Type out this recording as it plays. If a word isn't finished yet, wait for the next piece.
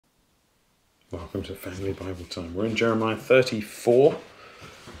Welcome to Family Bible Time. We're in Jeremiah 34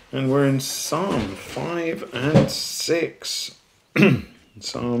 and we're in Psalm 5 and 6.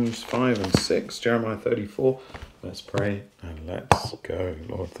 Psalms 5 and 6, Jeremiah 34. Let's pray and let's go.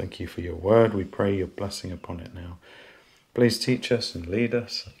 Lord, thank you for your word. We pray your blessing upon it now. Please teach us and lead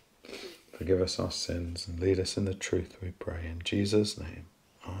us. Forgive us our sins and lead us in the truth, we pray. In Jesus' name,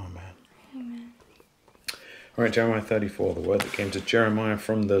 amen. Amen. All right, Jeremiah 34, the word that came to Jeremiah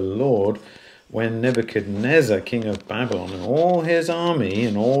from the Lord when Nebuchadnezzar, king of Babylon, and all his army,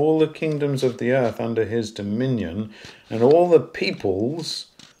 and all the kingdoms of the earth under his dominion, and all the peoples,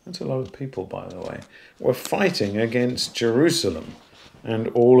 that's a lot of people, by the way, were fighting against Jerusalem and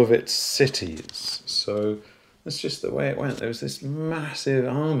all of its cities. So that's just the way it went. There was this massive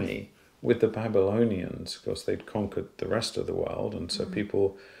army with the Babylonians. Of course, they'd conquered the rest of the world, and so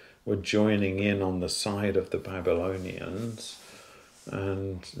people were joining in on the side of the Babylonians.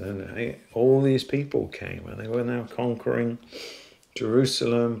 And then all these people came, and they were now conquering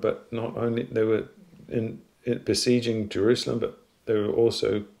Jerusalem, but not only they were besieging Jerusalem, but they were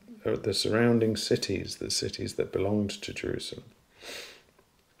also the surrounding cities, the cities that belonged to Jerusalem.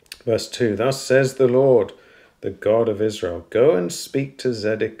 Verse 2, thus says the Lord, the God of Israel, go and speak to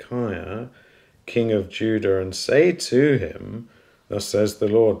Zedekiah, king of Judah, and say to him, thus says the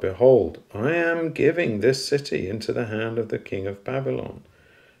Lord, behold, I am giving this city into the hand of the king of Babylon,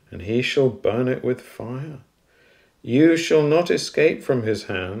 and he shall burn it with fire. You shall not escape from his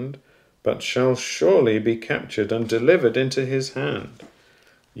hand, but shall surely be captured and delivered into his hand.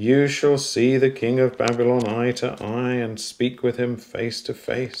 You shall see the king of Babylon eye to eye, and speak with him face to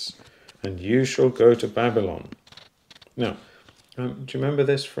face, and you shall go to Babylon. Now, do you remember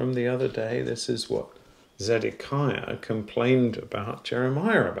this from the other day? This is what Zedekiah complained about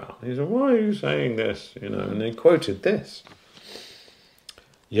Jeremiah about. He said, why are you saying this? And they quoted this.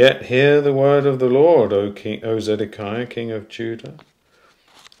 Yet hear the word of the Lord, O Zedekiah, king of Judah.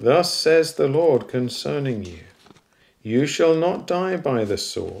 Thus says the Lord concerning you, you shall not die by the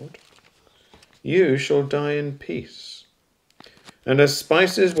sword, you shall die in peace. And as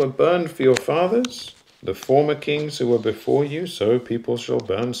spices were burned for your fathers, the former kings who were before you, so people shall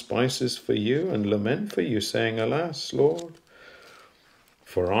burn spices for you and lament for you, saying, alas, Lord,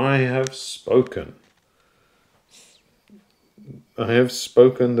 for I have spoken. I have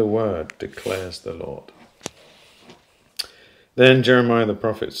spoken the word, declares the Lord. Then Jeremiah the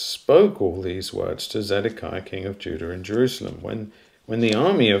prophet spoke all these words to Zedekiah, king of Judah in Jerusalem, when the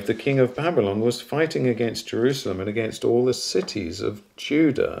army of the king of Babylon was fighting against Jerusalem and against all the cities of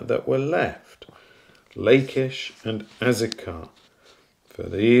Judah that were left, Lachish and Azekah, for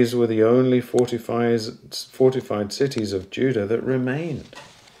these were the only fortified cities of Judah that remained.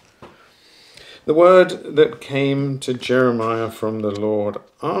 The word that came to Jeremiah from the Lord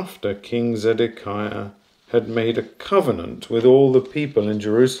after King Zedekiah had made a covenant with all the people in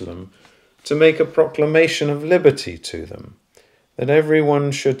Jerusalem to make a proclamation of liberty to them, that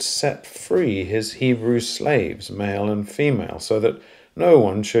everyone should set free his Hebrew slaves, male and female, so that no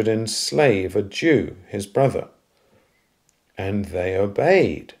one should enslave a Jew, his brother. And they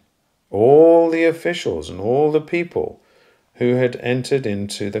obeyed, all the officials and all the people who had entered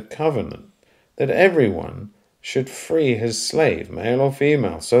into the covenant, that everyone should free his slave, male or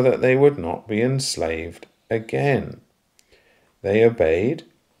female, so that they would not be enslaved again. They obeyed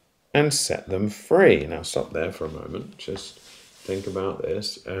and set them free. Now stop there for a moment. Just think about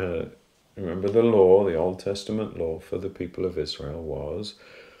this. Remember the law, the Old Testament law for the people of Israel was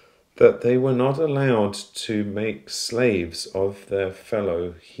that they were not allowed to make slaves of their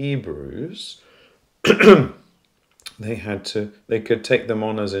fellow Hebrews. They could take them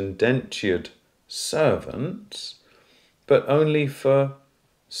on as indentured servants, but only for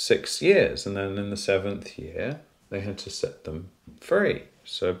 6 years. And then in the 7th year, they had to set them free.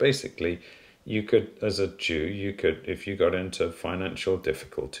 So basically, you could, as a Jew, if you got into financial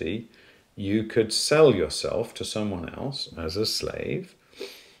difficulty, you could sell yourself to someone else as a slave.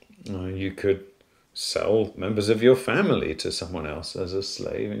 You could sell members of your family to someone else as a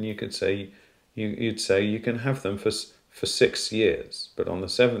slave, and you could say, you'd say you can have them for 6 years, but on the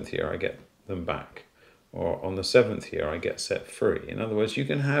 7th year I get them back, or on the 7th year I get set free. In other words, you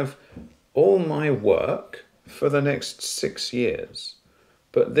can have all my work for the next 6 years.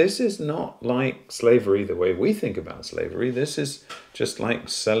 But this is not like slavery the way we think about slavery. This is just like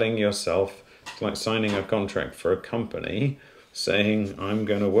selling yourself. It's like signing a contract for a company saying, I'm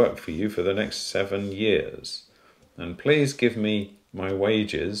going to work for you for the next 7 years. And please give me my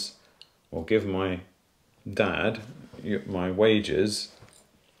wages, or give my dad my wages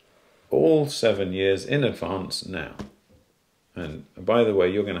all 7 years in advance now. And by the way,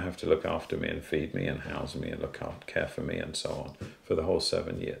 you're going to have to look after me and feed me and house me and care for me and so on for the whole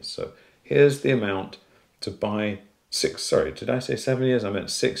 7 years. So here's the amount to buy did I say 7 years? I meant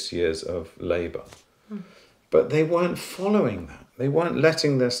 6 years of labor. But they weren't following that. They weren't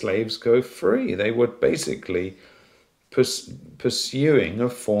letting their slaves go free. They were basically pursuing a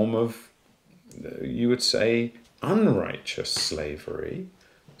form of, you would say, unrighteous slavery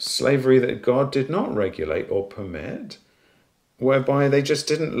that God did not regulate or permit, whereby they just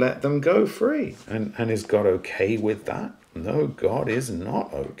didn't let them go free. And is God okay with that? No, God is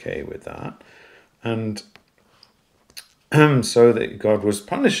not okay with that. And so that God was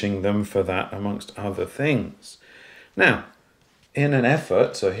punishing them for that, amongst other things. Now, in an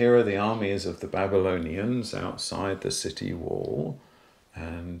effort, so here are the armies of the Babylonians outside the city wall,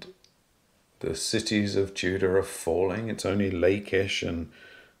 and the cities of Judah are falling. It's only Lachish and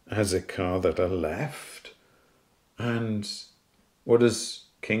Azekah that are left. And what does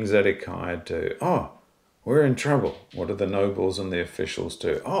King Zedekiah do? Oh, we're in trouble. What do the nobles and the officials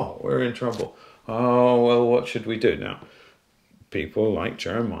do? Oh, we're in trouble. Oh, well, what should we do? Now, people like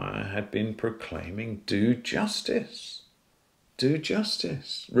Jeremiah had been proclaiming, do justice,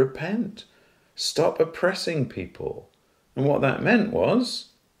 repent, stop oppressing people. And what that meant was,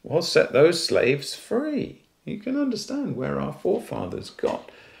 well, set those slaves free. You can understand where our forefathers got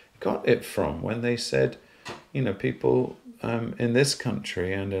it from when they said, people in this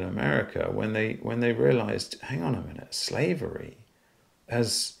country and in America, when they realized, hang on a minute, slavery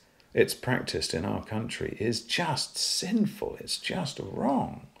as it's practiced in our country is just sinful. It's just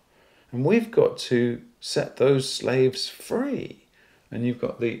wrong. And we've got to set those slaves free. And you've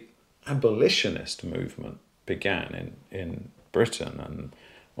got the abolitionist movement began in Britain and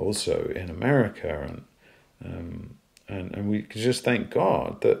also in America. And we just thank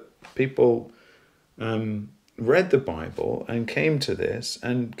God that people read the Bible and came to this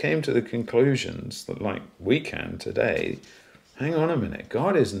and came to the conclusions that, like we can today, hang on a minute,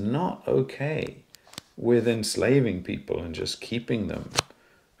 God is not okay with enslaving people and just keeping them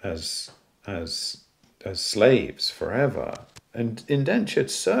as slaves forever. And indentured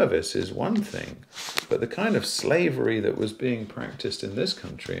service is one thing, but the kind of slavery that was being practiced in this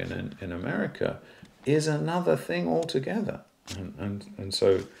country and in America is another thing altogether. And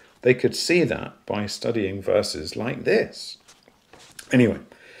so they could see that by studying verses like this. Anyway,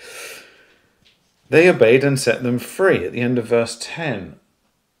 they obeyed and set them free at the end of verse 10.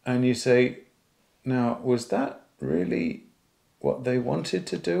 And you say, now, was that really what they wanted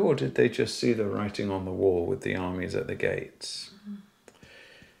to do, or did they just see the writing on the wall with the armies at the gates?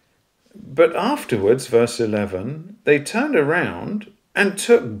 But afterwards, verse 11, they turned around and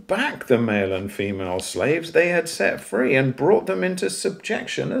took back the male and female slaves they had set free and brought them into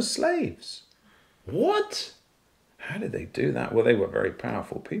subjection as slaves. What? How did they do that? Well, they were very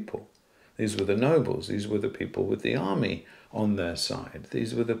powerful people. These were the nobles. These were the people with the army on their side.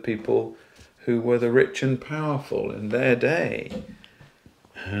 These were the people who were the rich and powerful in their day.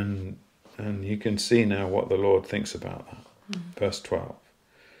 And you can see now what the Lord thinks about that. Verse 12.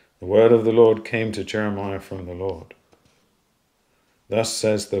 The word of the Lord came to Jeremiah from the Lord. Thus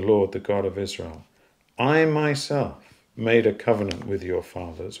says the Lord, the God of Israel, I myself made a covenant with your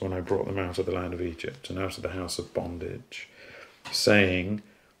fathers when I brought them out of the land of Egypt and out of the house of bondage, saying,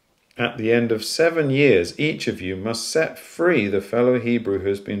 at the end of 7 years, each of you must set free the fellow Hebrew who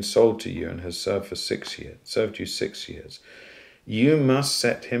has been sold to you and has served you 6 years. You must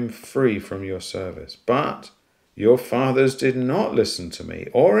set him free from your service. But your fathers did not listen to me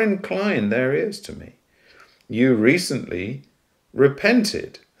or incline their ears to me. You recently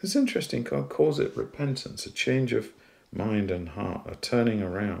repented. It's interesting, God calls it repentance, a change of mind and heart, a turning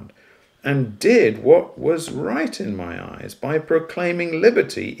around, and did what was right in my eyes by proclaiming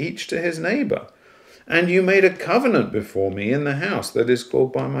liberty each to his neighbor. And you made a covenant before me in the house that is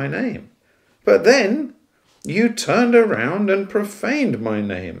called by my name. But then you turned around and profaned my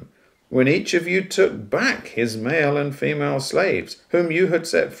name, when each of you took back his male and female slaves, whom you had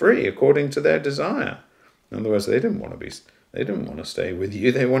set free according to their desire. In other words, they didn't want to stay with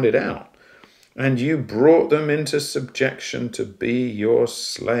you, they wanted out. And you brought them into subjection to be your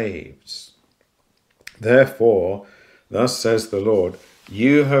slaves. Therefore, thus says the Lord,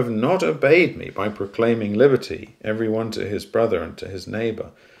 you have not obeyed me by proclaiming liberty, every one to his brother and to his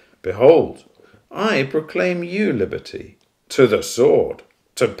neighbor. Behold, I proclaim you liberty, to the sword,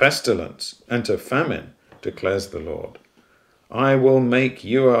 to pestilence, and to famine, declares the Lord. I will make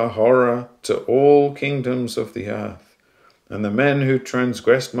you a horror to all kingdoms of the earth. And the men who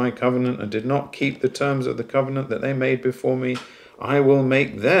transgressed my covenant and did not keep the terms of the covenant that they made before me, I will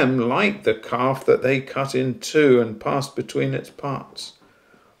make them like the calf that they cut in two and passed between its parts.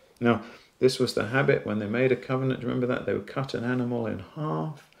 Now, this was the habit when they made a covenant. Remember that? They would cut an animal in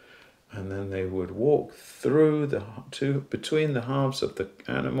half, and then they would walk through between the halves of the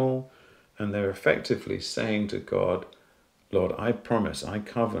animal, and they're effectively saying to God, Lord, I promise, I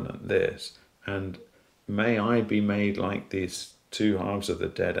covenant this, and may I be made like these two halves of the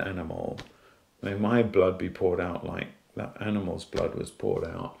dead animal. May my blood be poured out like that animal's blood was poured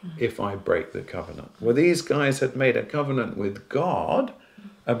out if I break the covenant. Well, these guys had made a covenant with God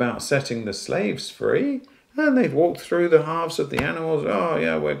about setting the slaves free, and they'd walked through the halves of the animals. Oh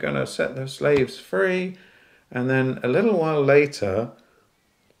yeah, we're going to set the slaves free. And then a little while later,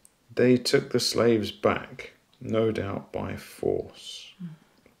 they took the slaves back, no doubt by force.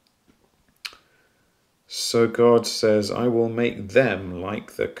 So God says, I will make them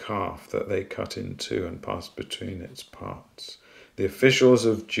like the calf that they cut in two and passed between its parts. The officials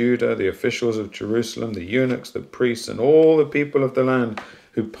of Judah, the officials of Jerusalem, the eunuchs, the priests, and all the people of the land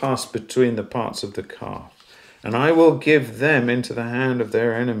who passed between the parts of the calf. And I will give them into the hand of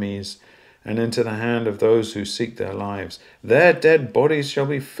their enemies and into the hand of those who seek their lives. Their dead bodies shall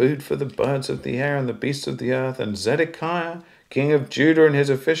be food for the birds of the air and the beasts of the earth. And Zedekiah, king of Judah, and his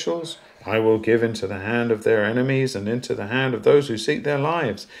officials, I will give into the hand of their enemies and into the hand of those who seek their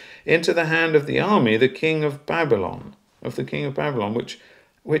lives, into the hand of the army, the king of Babylon,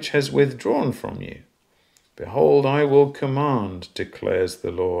 which has withdrawn from you. Behold, I will command, declares the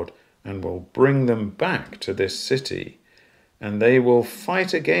Lord, and will bring them back to this city, and they will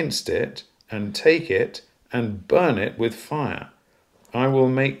fight against it and take it and burn it with fire. I will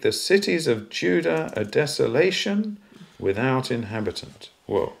make the cities of Judah a desolation without inhabitant.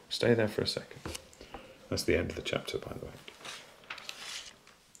 Whoa, stay there for a second. That's the end of the chapter, by the way.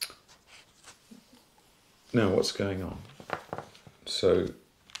 Now, what's going on? So,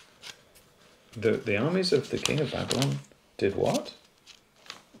 the armies of the king of Babylon did what?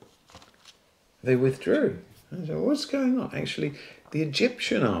 They withdrew. And so what's going on? Actually, the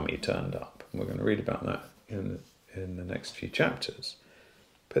Egyptian army turned up. And we're going to read about that in the next few chapters.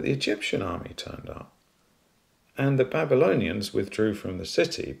 But the Egyptian army turned up. And the Babylonians withdrew from the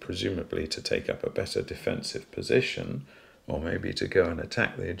city, presumably to take up a better defensive position, or maybe to go and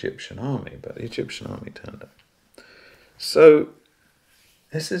attack the Egyptian army. But the Egyptian army turned up. So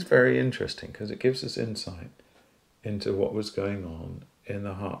this is very interesting because it gives us insight into what was going on in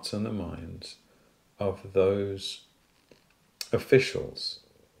the hearts and the minds of those officials,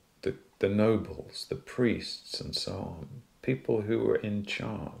 the nobles, the priests, and so on, people who were in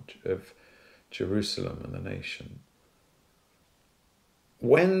charge of Jerusalem and the nation.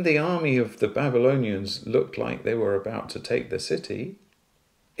 When the army of the Babylonians looked like they were about to take the city,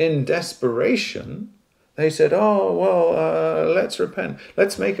 in desperation, they said, let's repent.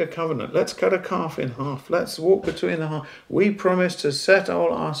 Let's make a covenant. Let's cut a calf in half. Let's walk between the half. We promise to set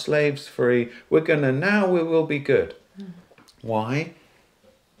all our slaves free. We will be good. Why?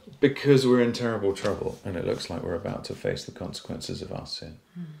 Because we're in terrible trouble and it looks like we're about to face the consequences of our sin.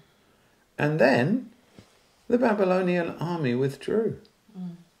 And then the Babylonian army withdrew.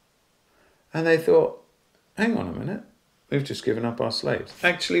 And they thought, hang on a minute, we've just given up our slaves.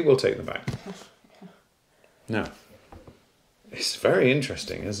 Actually, we'll take them back. Now, it's very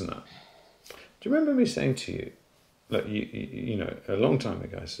interesting, isn't it? Do you remember me saying to you, look, you know, a long time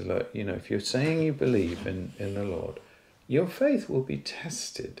ago, I said, look, you know, if you're saying you believe in the Lord, your faith will be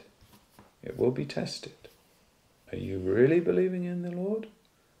tested. It will be tested. Are you really believing in the Lord?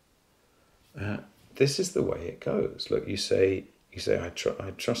 This is the way it goes. Look, you say, I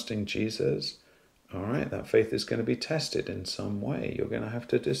trust in Jesus. All right, that faith is going to be tested in some way. You're going to have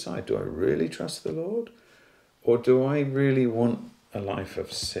to decide, do I really trust the Lord? Or do I really want a life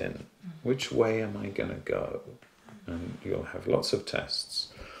of sin? Which way am I going to go? And you'll have lots of tests.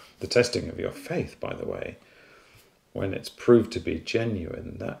 The testing of your faith, by the way, when it's proved to be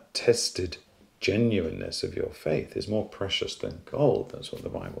genuine, that tested genuineness of your faith is more precious than gold. That's what the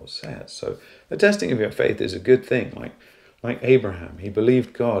Bible says. So the testing of your faith is a good thing. Like Abraham, he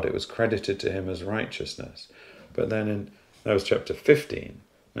believed God. It was credited to him as righteousness. But then that was chapter 15.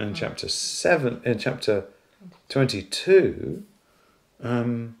 And in chapter 22,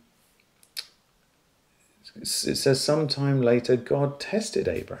 it says sometime later God tested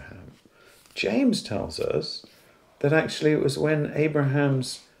Abraham. James tells us that actually it was when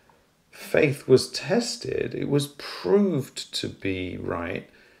Abraham's faith was tested, it was proved to be right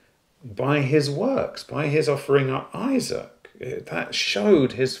by his works, by his offering up Isaac. That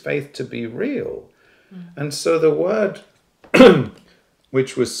showed his faith to be real. And so the word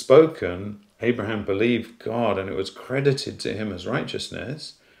which was spoken Abraham believed God and it was credited to him as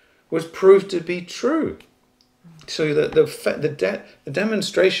righteousness, was proved to be true. So that the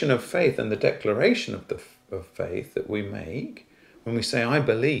demonstration of faith and the declaration of faith that we make when we say, I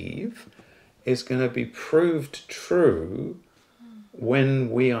believe, is going to be proved true when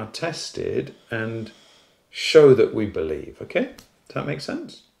we are tested and show that we believe. Okay? Does that make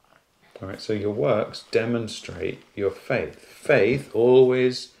sense? All right, so your works demonstrate your faith. Faith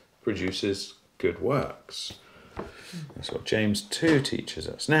always produces good works. That's what James 2 teaches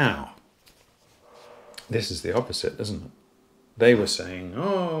us. Now, this is the opposite, isn't it? They were saying,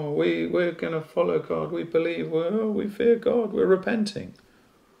 oh, we're going to follow God, we believe, we fear God, we're repenting.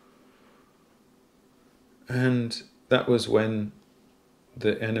 And that was when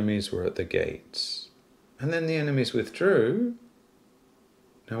the enemies were at the gates. And then the enemies withdrew.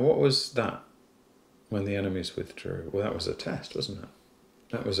 Now, what was that when the enemies withdrew? Well, that was a test, wasn't it?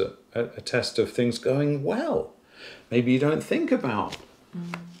 That was a test of things going well. Maybe you don't think about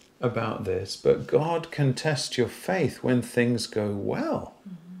this, but God can test your faith when things go well.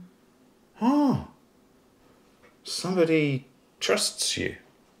 Somebody trusts you.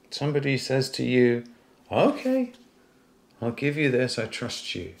 Somebody says to you, okay, I'll give you this, I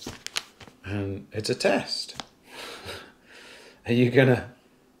trust you. And it's a test. Are you gonna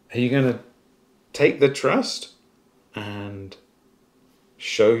take the trust and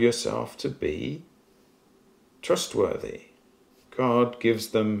show yourself to be trustworthy? God gives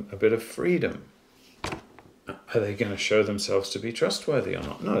them a bit of freedom. Are they going to show themselves to be trustworthy or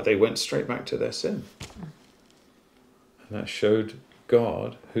not? No, they went straight back to their sin. And that showed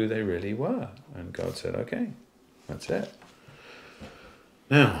God who they really were. And God said, okay, that's it.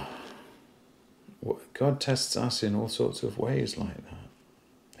 Now, God tests us in all sorts of ways like that.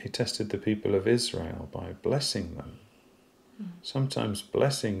 He tested the people of Israel by blessing them. Sometimes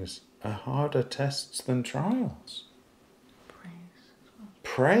blessings are harder tests than trials.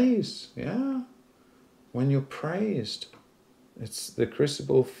 Praise, yeah. When you're praised, it's the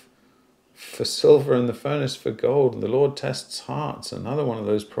crucible for silver and the furnace for gold. The Lord tests hearts. Another one of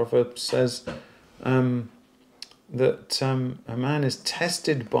those proverbs says that a man is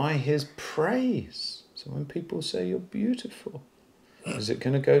tested by his praise. So when people say you're beautiful, is it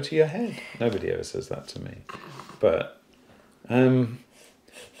going to go to your head? Nobody ever says that to me. But when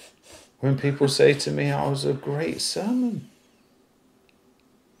people say to me, oh, it was a great sermon.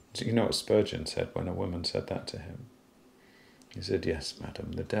 You know what Spurgeon said when a woman said that to him? He said, yes,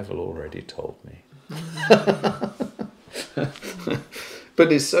 madam, the devil already told me.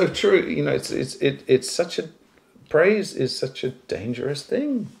 But it's so true. You know, it's such a, praise is such a dangerous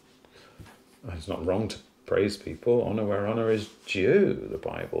thing. It's not wrong to praise people. Honor where honor is due, the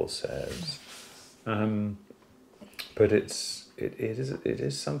Bible says. But it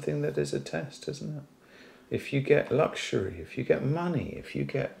is something that is a test, isn't it? If you get luxury, if you get money, if you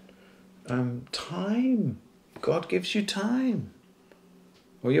get time, God gives you time.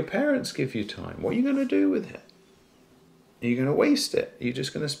 Or your parents give you time. What are you going to do with it? Are you going to waste it? Are you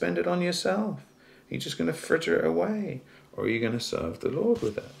just going to spend it on yourself? Are you just going to fritter it away? Or are you going to serve the Lord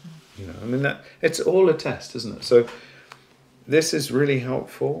with it? You know, I mean, that it's all a test, isn't it? So this is really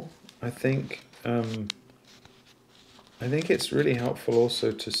helpful. I think it's really helpful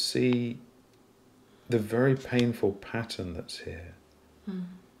also to see the very painful pattern that's here.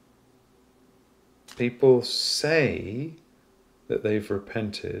 People say that they've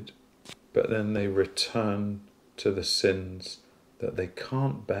repented, but then they return to the sins that they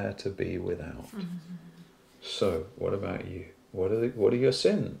can't bear to be without. So, what about you? What are your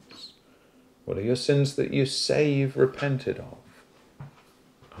sins? What are your sins that you say you've repented of?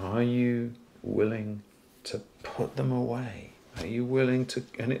 Are you willing to put them away? Are you willing to...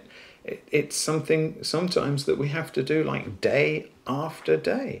 And it's something sometimes that we have to do like day after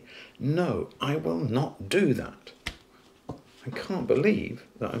day. No, I will not do that. I can't believe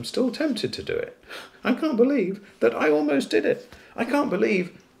that I'm still tempted to do it. I can't believe that I almost did it. I can't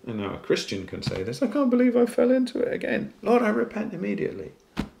believe, and now a Christian can say this, I can't believe I fell into it again. Lord, I repent immediately.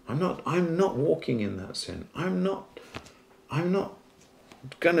 I'm not walking in that sin. I'm not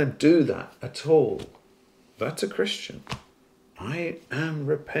gonna do that at all. That's a Christian. I am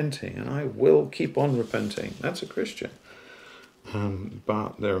repenting and I will keep on repenting. That's a Christian.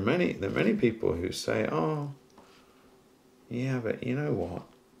 But there are many people who say, oh, yeah, but you know what?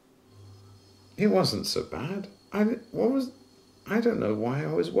 It wasn't so bad. I don't know why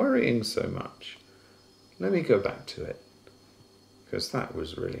I was worrying so much. Let me go back to it. Because that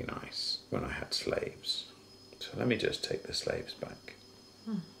was really nice when I had slaves. So let me just take the slaves back.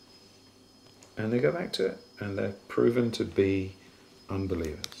 And they go back to it. And they're proven to be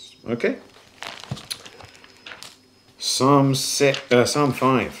unbelievers. Okay? Psalm 5. Psalm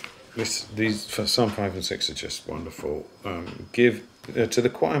 5 and 6 are just wonderful. Give to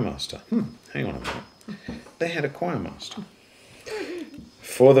the choir master. Hang on a minute. They had a choir master.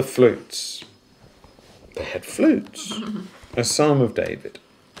 For the flutes. They had flutes. A psalm of David.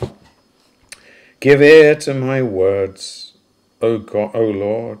 Give ear to my words, O God, O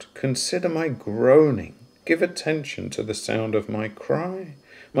Lord. Consider my groaning. Give attention to the sound of my cry.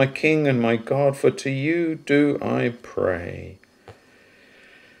 My King and my God, for to you do I pray.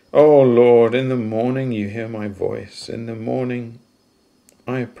 O Lord, in the morning you hear my voice. In the morning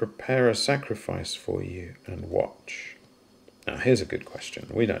I prepare a sacrifice for you and watch. Now here's a good question.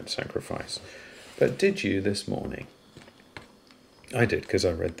 We don't sacrifice. But did you this morning? I did, because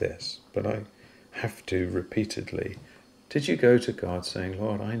I read this. But I have to repeatedly. Did you go to God saying,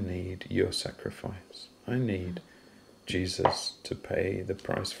 Lord, I need your sacrifice. I need Jesus to pay the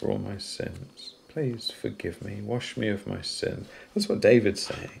price for all my sins. Please forgive me. Wash me of my sins. That's what David's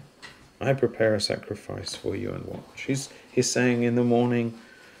saying. I prepare a sacrifice for you and watch. He's saying in the morning,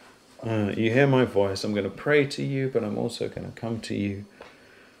 you hear my voice. I'm going to pray to you, but I'm also going to come to you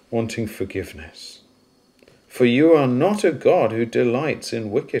wanting forgiveness. For you are not a God who delights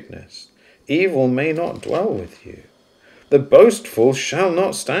in wickedness. Evil may not dwell with you. The boastful shall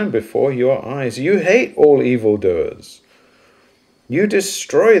not stand before your eyes. You hate all evildoers. You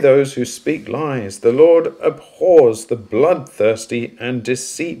destroy those who speak lies. The Lord abhors the bloodthirsty and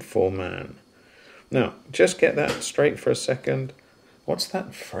deceitful man. Now, just get that straight for a second. What's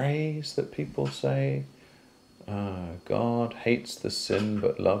that phrase that people say? God hates the sin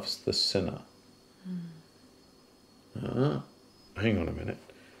but loves the sinner. Hang on a minute.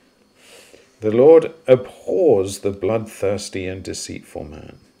 The Lord abhors the bloodthirsty and deceitful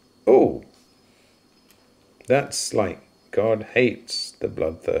man. Oh, that's like God hates the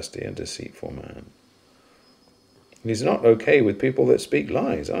bloodthirsty and deceitful man. He's not okay with people that speak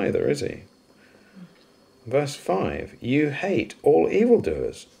lies either, is he? Verse 5, you hate all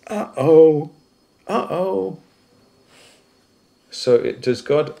evildoers. Uh-oh. So does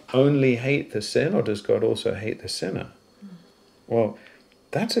God only hate the sin, or does God also hate the sinner? Well,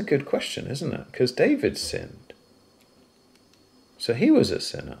 that's a good question, isn't it? Because David sinned. So he was a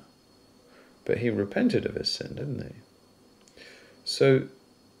sinner. But he repented of his sin, didn't he? So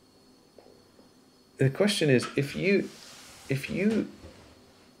the question is, if you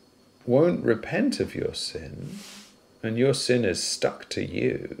won't repent of your sin, and your sin is stuck to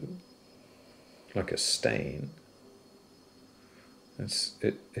you like a stain,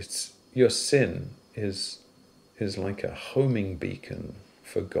 it's your sin is like a homing beacon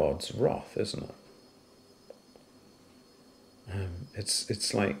for God's wrath, isn't it?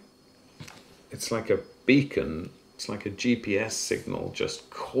 It's like a beacon. It's like a GPS signal just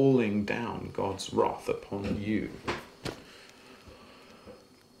calling down God's wrath upon you.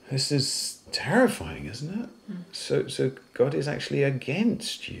 This is terrifying, isn't it? So God is actually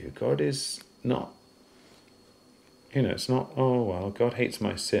against you. God is not, it's not, oh, well, God hates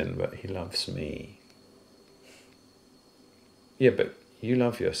my sin, but he loves me. Yeah, but you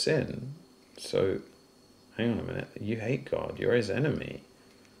love your sin, so hang on a minute. You hate God. You're his enemy.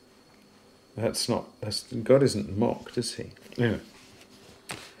 God isn't mocked, is he? Anyway.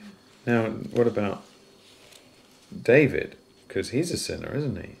 Now, what about David? Because he's a sinner,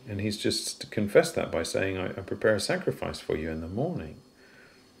 isn't he? And he's just confessed that by saying, I prepare a sacrifice for you in the morning.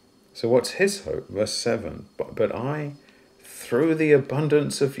 So what's his hope? Verse 7, but I, through the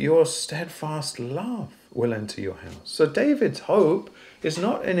abundance of your steadfast love, will enter your house. So David's hope is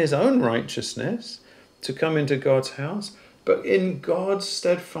not in his own righteousness to come into God's house, but in God's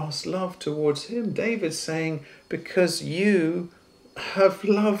steadfast love towards him. David's saying, because you have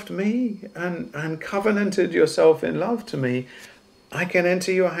loved me and covenanted yourself in love to me, I can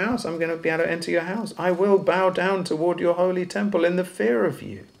enter your house. I'm going to be able to enter your house. I will bow down toward your holy temple in the fear of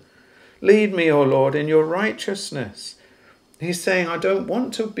you. Lead me, O Lord, in your righteousness. He's saying, I don't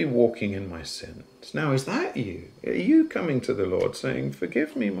want to be walking in my sins. Now, is that you? Are you coming to the Lord saying,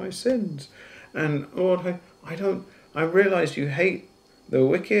 forgive me my sins? And Lord, I realize you hate the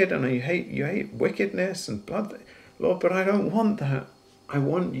wicked and you hate wickedness and blood. Lord, but I don't want that. I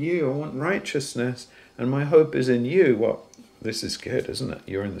want you. I want righteousness. And my hope is in you. Well, this is good, isn't it?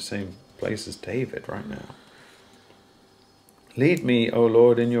 You're in the same place as David right now. Lead me, O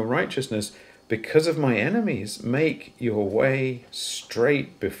Lord, in your righteousness. Because of my enemies, make your way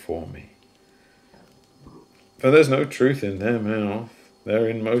straight before me. For there's no truth in their mouth. Their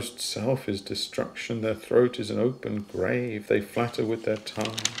inmost self is destruction. Their throat is an open grave. They flatter with their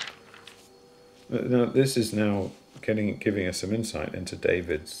tongue. Now, this is now giving us some insight into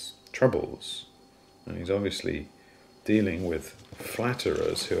David's troubles. And he's obviously dealing with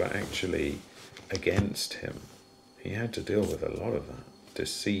flatterers who are actually against him. He had to deal with a lot of that.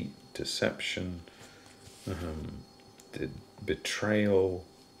 Deceit, deception, betrayal.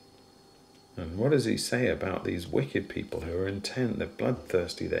 And what does he say about these wicked people who are intent, they're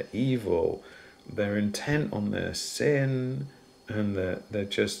bloodthirsty, they're evil, they're intent on their sin, and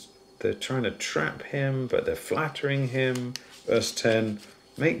they're trying to trap him, but they're flattering him. Verse 10,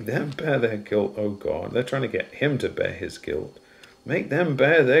 make them bear their guilt, O God. They're trying to get him to bear his guilt. Make them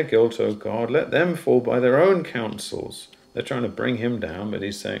bear their guilt, O God. Let them fall by their own counsels. They're trying to bring him down, but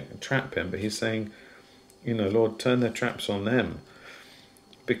he's saying, trap him, but he's saying, Lord, turn their traps on them.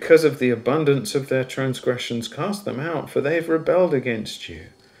 Because of the abundance of their transgressions, cast them out, for they've rebelled against you.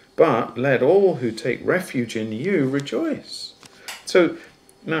 But let all who take refuge in you rejoice. So,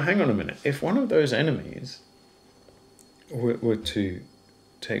 now hang on a minute. If one of those enemies were to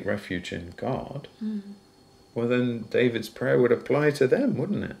take refuge in God, well then David's prayer would apply to them,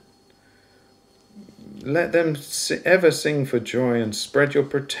 wouldn't it? Let them ever sing for joy and spread your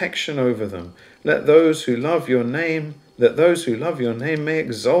protection over them. Let those who love your name may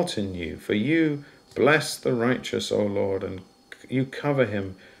exult in you. For you bless the righteous, O Lord, and you cover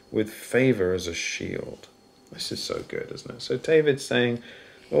him with favor as a shield. This is so good, isn't it? So David's saying,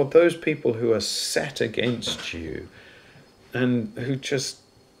 Lord, those people who are set against you and who just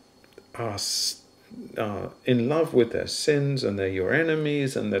are in love with their sins, and they're your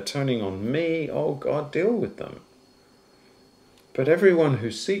enemies, and they're turning on me, oh God, deal with them. But everyone who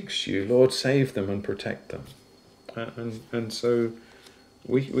seeks you, Lord, save them and protect them. And so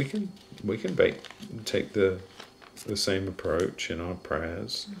we can take the same approach in our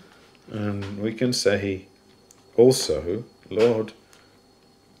prayers, and we can say also, Lord,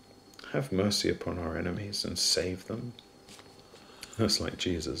 have mercy upon our enemies and save them. That's like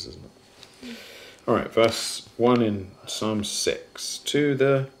Jesus, isn't it? All right, verse 1 in Psalm 6, to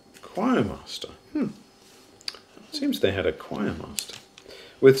the choir master. Seems they had a choir master.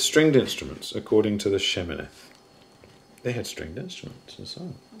 With stringed instruments, according to the Sheminith. They had stringed instruments and so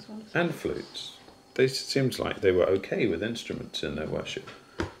on. And flutes. They seems like they were okay with instruments in their worship.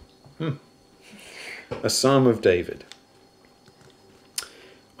 A Psalm of David.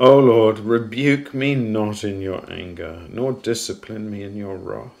 O Lord, rebuke me not in your anger, nor discipline me in your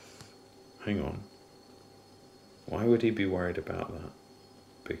wrath. Hang on. Why would he be worried about that?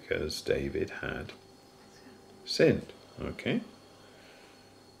 Because David had sinned. Okay?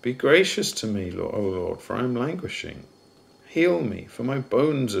 Be gracious to me, O Lord, for I am languishing. Heal me, for my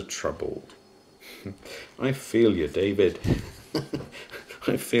bones are troubled. I feel you, David.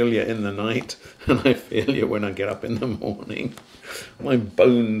 I feel you in the night, and I feel you when I get up in the morning. My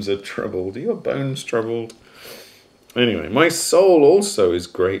bones are troubled. Are your bones troubled? Anyway, my soul also is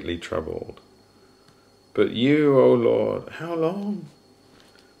greatly troubled. But you, O Lord, how long?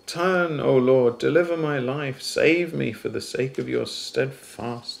 Turn, O Lord, deliver my life. Save me for the sake of your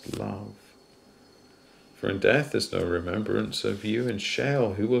steadfast love. For in death is no remembrance of you. In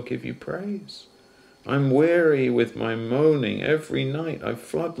Sheol, who will give you praise? I'm weary with my moaning every night. I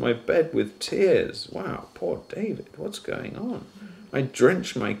flood my bed with tears. Wow, poor David, what's going on? I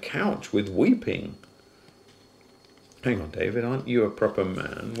drench my couch with weeping. Hang on, David, aren't you a proper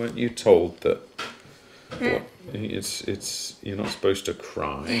man? Weren't you told that you're not supposed to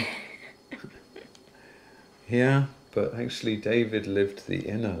cry? Yeah, but actually David lived the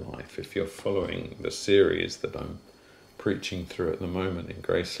inner life. If you're following the series that I'm preaching through at the moment in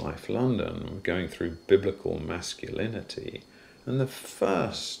Grace Life London, I'm going through biblical masculinity. And the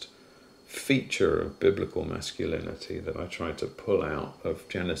first feature of biblical masculinity that I tried to pull out of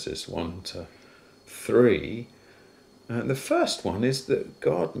Genesis 1 to 3, the first one is that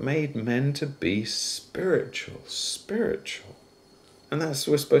God made men to be spiritual. And that's,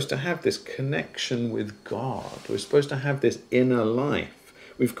 we're supposed to have this connection with God. We're supposed to have this inner life.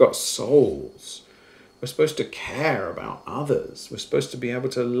 We've got souls. We're supposed to care about others. We're supposed to be able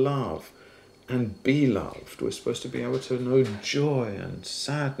to love and be loved. We're supposed to be able to know joy and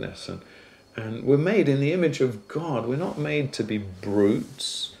sadness. And we're made in the image of God. We're not made to be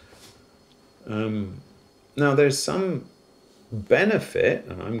brutes. Now, there's some benefit,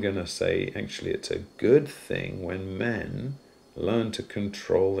 and I'm going to say actually it's a good thing when men learn to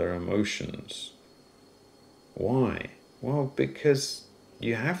control their emotions. Why? Well, because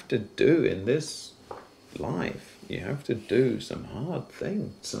you have to do in this life, you have to do some hard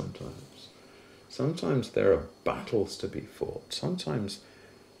things sometimes. Sometimes there are battles to be fought. Sometimes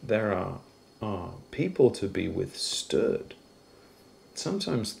there are people to be withstood.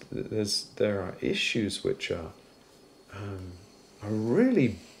 Sometimes there are issues which are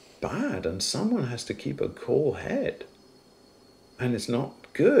really bad, and someone has to keep a cool head. And it's not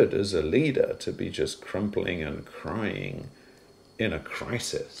good as a leader to be just crumpling and crying in a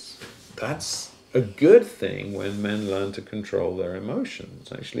crisis. That's a good thing when men learn to control their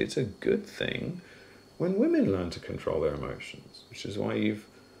emotions. Actually, it's a good thing when women learn to control their emotions, which is why you've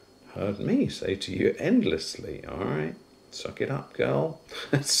heard me say to you endlessly, all right, suck it up, girl.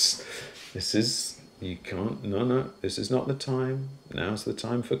 This is not the time. Now's the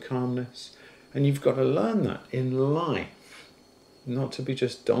time for calmness. And you've got to learn that in life, not to be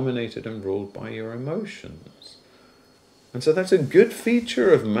just dominated and ruled by your emotions. And so that's a good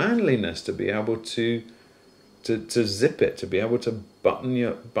feature of manliness, to be able to zip it, to be able to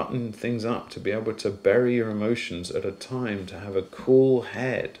button things up, to be able to bury your emotions at a time, to have a cool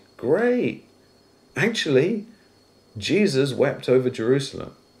head. Great. Actually, Jesus wept over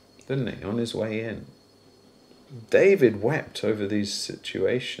Jerusalem, didn't he, on his way in? David wept over these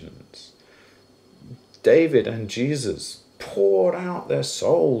situations. David and Jesus poured out their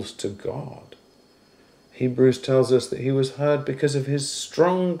souls to God. Hebrews tells us that he was heard because of his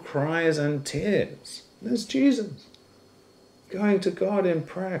strong cries and tears. There's Jesus going to God in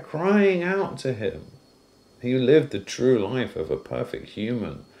prayer, crying out to him. He lived the true life of a perfect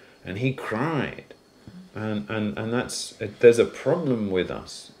human, and he cried. And there's a problem with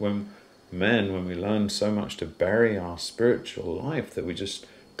us when we learn so much to bury our spiritual life that we just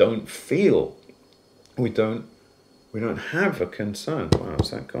don't feel. We don't have a concern. Wow, is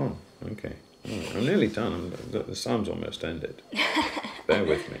that gone? Okay. I'm nearly done. The psalm's almost ended. Bear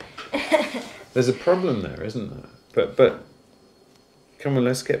with me. There's a problem there, isn't there? But come on,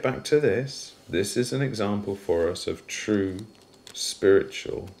 let's get back to this. This is an example for us of true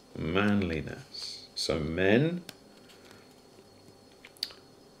spiritual manliness. So men,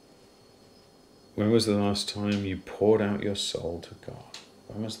 when was the last time you poured out your soul to God?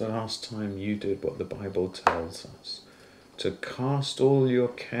 When was the last time you did what the Bible tells us? To cast all your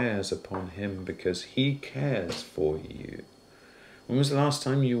cares upon him, because he cares for you. When was the last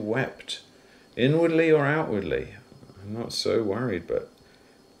time you wept, inwardly or outwardly? I'm not so worried, but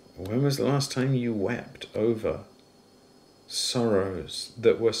when was the last time you wept over sorrows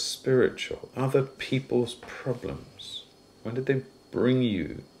that were spiritual, other people's problems? When did they bring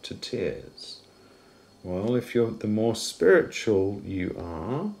you to tears? Well, the more spiritual you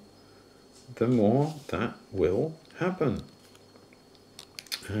are, the more that will happen.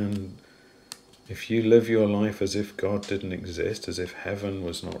 And if you live your life as if God didn't exist, as if heaven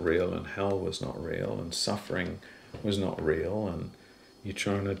was not real and hell was not real and suffering was not real, and you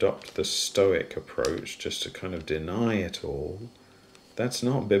try and adopt the Stoic approach just to kind of deny it all, that's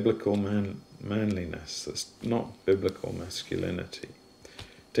not biblical manliness. That's not biblical masculinity.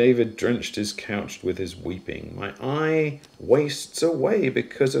 David drenched his couch with his weeping. My eye wastes away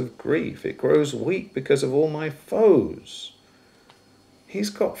because of grief. It grows weak because of all my foes. He's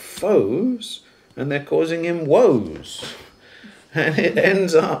got foes, and they're causing him woes. And it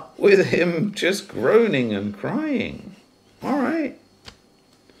ends up with him just groaning and crying. All right.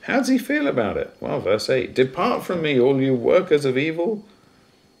 How does he feel about it? Well, verse 8. Depart from me, all you workers of evil.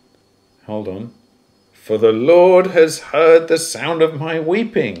 Hold on. For the Lord has heard the sound of my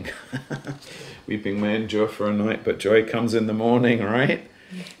weeping. Weeping may endure for a night, but joy comes in the morning, right?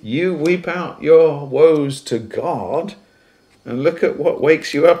 You weep out your woes to God, and look at what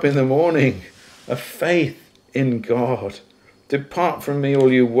wakes you up in the morning. A faith in God. Depart from me,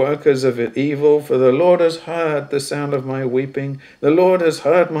 all you workers of evil, for the Lord has heard the sound of my weeping. The Lord has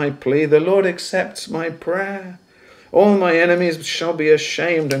heard my plea. The Lord accepts my prayer. All my enemies shall be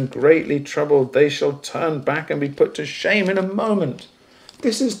ashamed and greatly troubled. They shall turn back and be put to shame in a moment.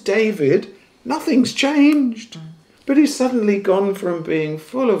 This is David. Nothing's changed. But he's suddenly gone from being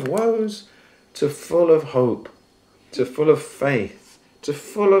full of woes to full of hope, to full of faith, to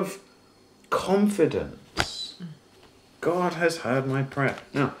full of confidence. God has heard my prayer.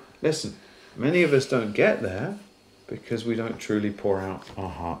 Now, listen, many of us don't get there because we don't truly pour out our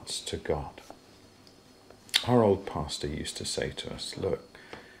hearts to God. Our old pastor used to say to us, look,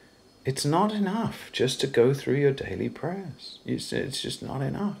 it's not enough just to go through your daily prayers. It's just not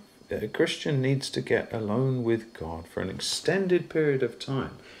enough. A Christian needs to get alone with God for an extended period of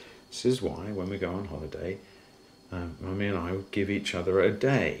time. This is why when we go on holiday, Mummy and I would give each other a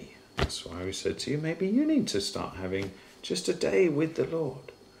day. That's why we said to you, maybe you need to start having just a day with the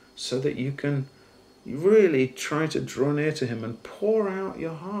Lord so that you can really try to draw near to him and pour out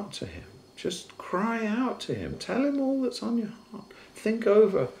your heart to him. Just cry out to him. Tell him all that's on your heart. Think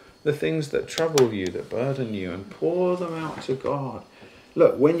over the things that trouble you, that burden you, and pour them out to God.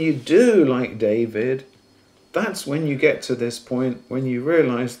 Look, when you do like David, that's when you get to this point when you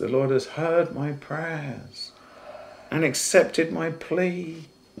realize the Lord has heard my prayers and accepted my plea.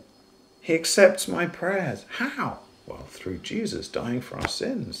 He accepts my prayers. How? Well, through Jesus dying for our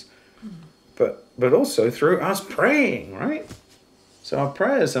sins. But also through us praying, right? So our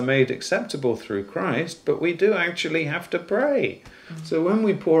prayers are made acceptable through Christ, but we do actually have to pray. So when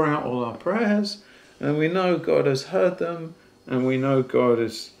we pour out all our prayers, and we know God has heard them, and we know God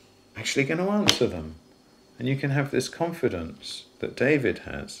is actually going to answer them, and you can have this confidence that David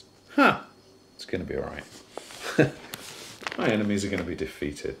has. It's going to be all right. My enemies are going to be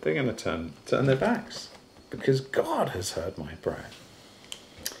defeated. They're going to turn their backs because God has heard my prayer.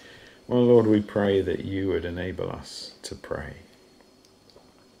 Well, Lord, we pray that you would enable us to pray.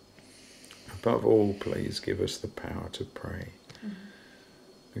 Above all, please give us the power to pray.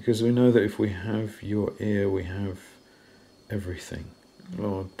 Because we know that if we have your ear, we have everything.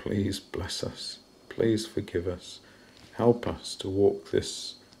 Lord, please bless us. Please forgive us. Help us to walk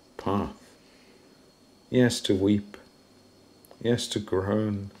this path. Yes, to weep. Yes, to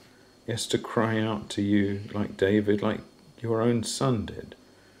groan. Yes, to cry out to you like David, like your own son did.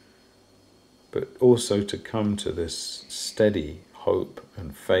 But also to come to this steady hope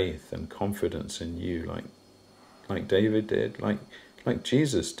and faith and confidence in you like David did, like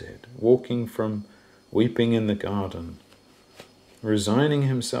Jesus did, walking from weeping in the garden, resigning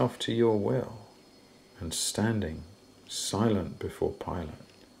himself to your will and standing silent before Pilate,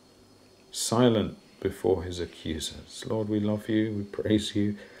 silent before his accusers. Lord, we love you, we praise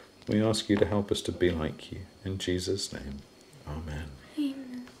you, we ask you to help us to be like you. In Jesus' name, amen.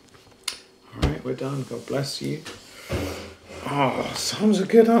 Amen. All right, we're done. God bless you. Oh, Psalms are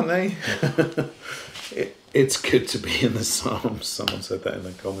good, aren't they? It's good to be in the Psalms. Someone said that in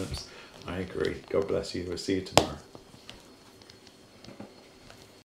the comments. I agree. God bless you. We'll see you tomorrow.